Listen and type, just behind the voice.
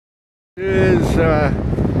Is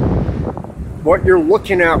what you're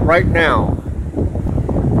looking at right now.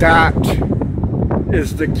 That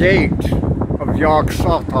is the Gate of Yog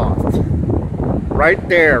Sothoth. Right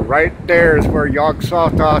there is where Yog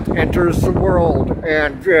Sothoth enters the world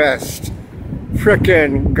and just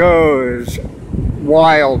frickin' goes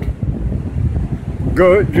wild.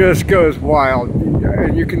 Just goes wild.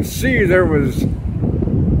 And you can see there was a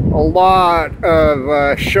lot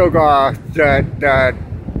of Shoggoth that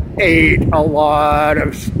ate a lot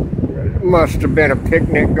of, must have been a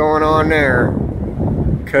picnic going on there,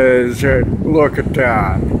 because look at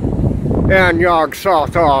that. And Yog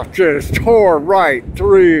Sothoth just tore right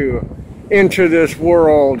through into this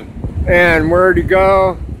world. And where'd he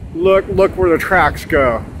go? Look where the tracks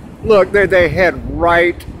go. Look, they head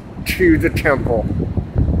right to the temple.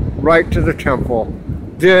 Right to the temple.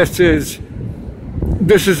 This is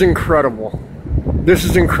incredible. This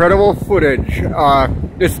is incredible footage.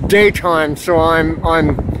 It's daytime, so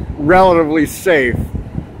I'm relatively safe.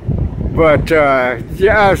 But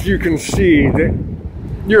yeah, as you can see,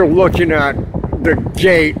 you're looking at the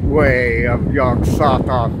gateway of Yog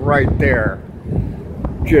Sothoth right there.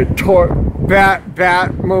 Just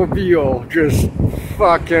Batmobile just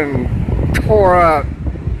fucking tore up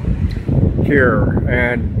here,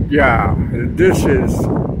 and yeah, this is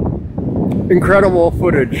incredible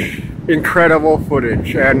footage. Incredible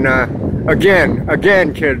footage. And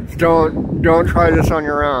again kids, don't try this on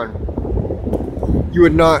your own. You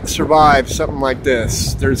would not survive something like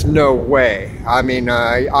this. There's no way. I mean,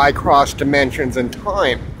 I cross dimensions and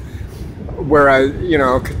time, whereas, you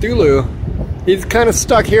know, Cthulhu, he's kind of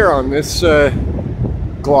stuck here on this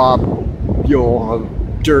globule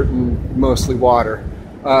of dirt and mostly water,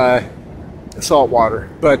 salt water.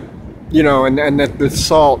 But you know, and that the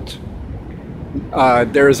salt,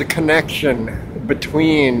 there is a connection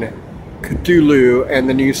between Cthulhu and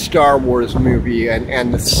the new Star Wars movie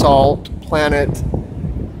and the salt planet.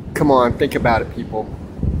 Come on, think about it, people.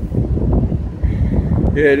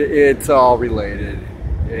 It's all related.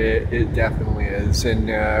 It definitely is.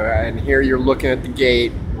 And here you're looking at the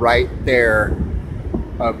gate right there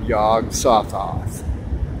of Yog Sothoth.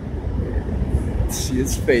 See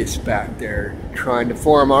his face back there trying to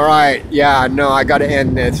form. All right, yeah, no, I got to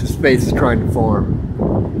end this. His face is trying to form.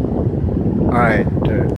 All right.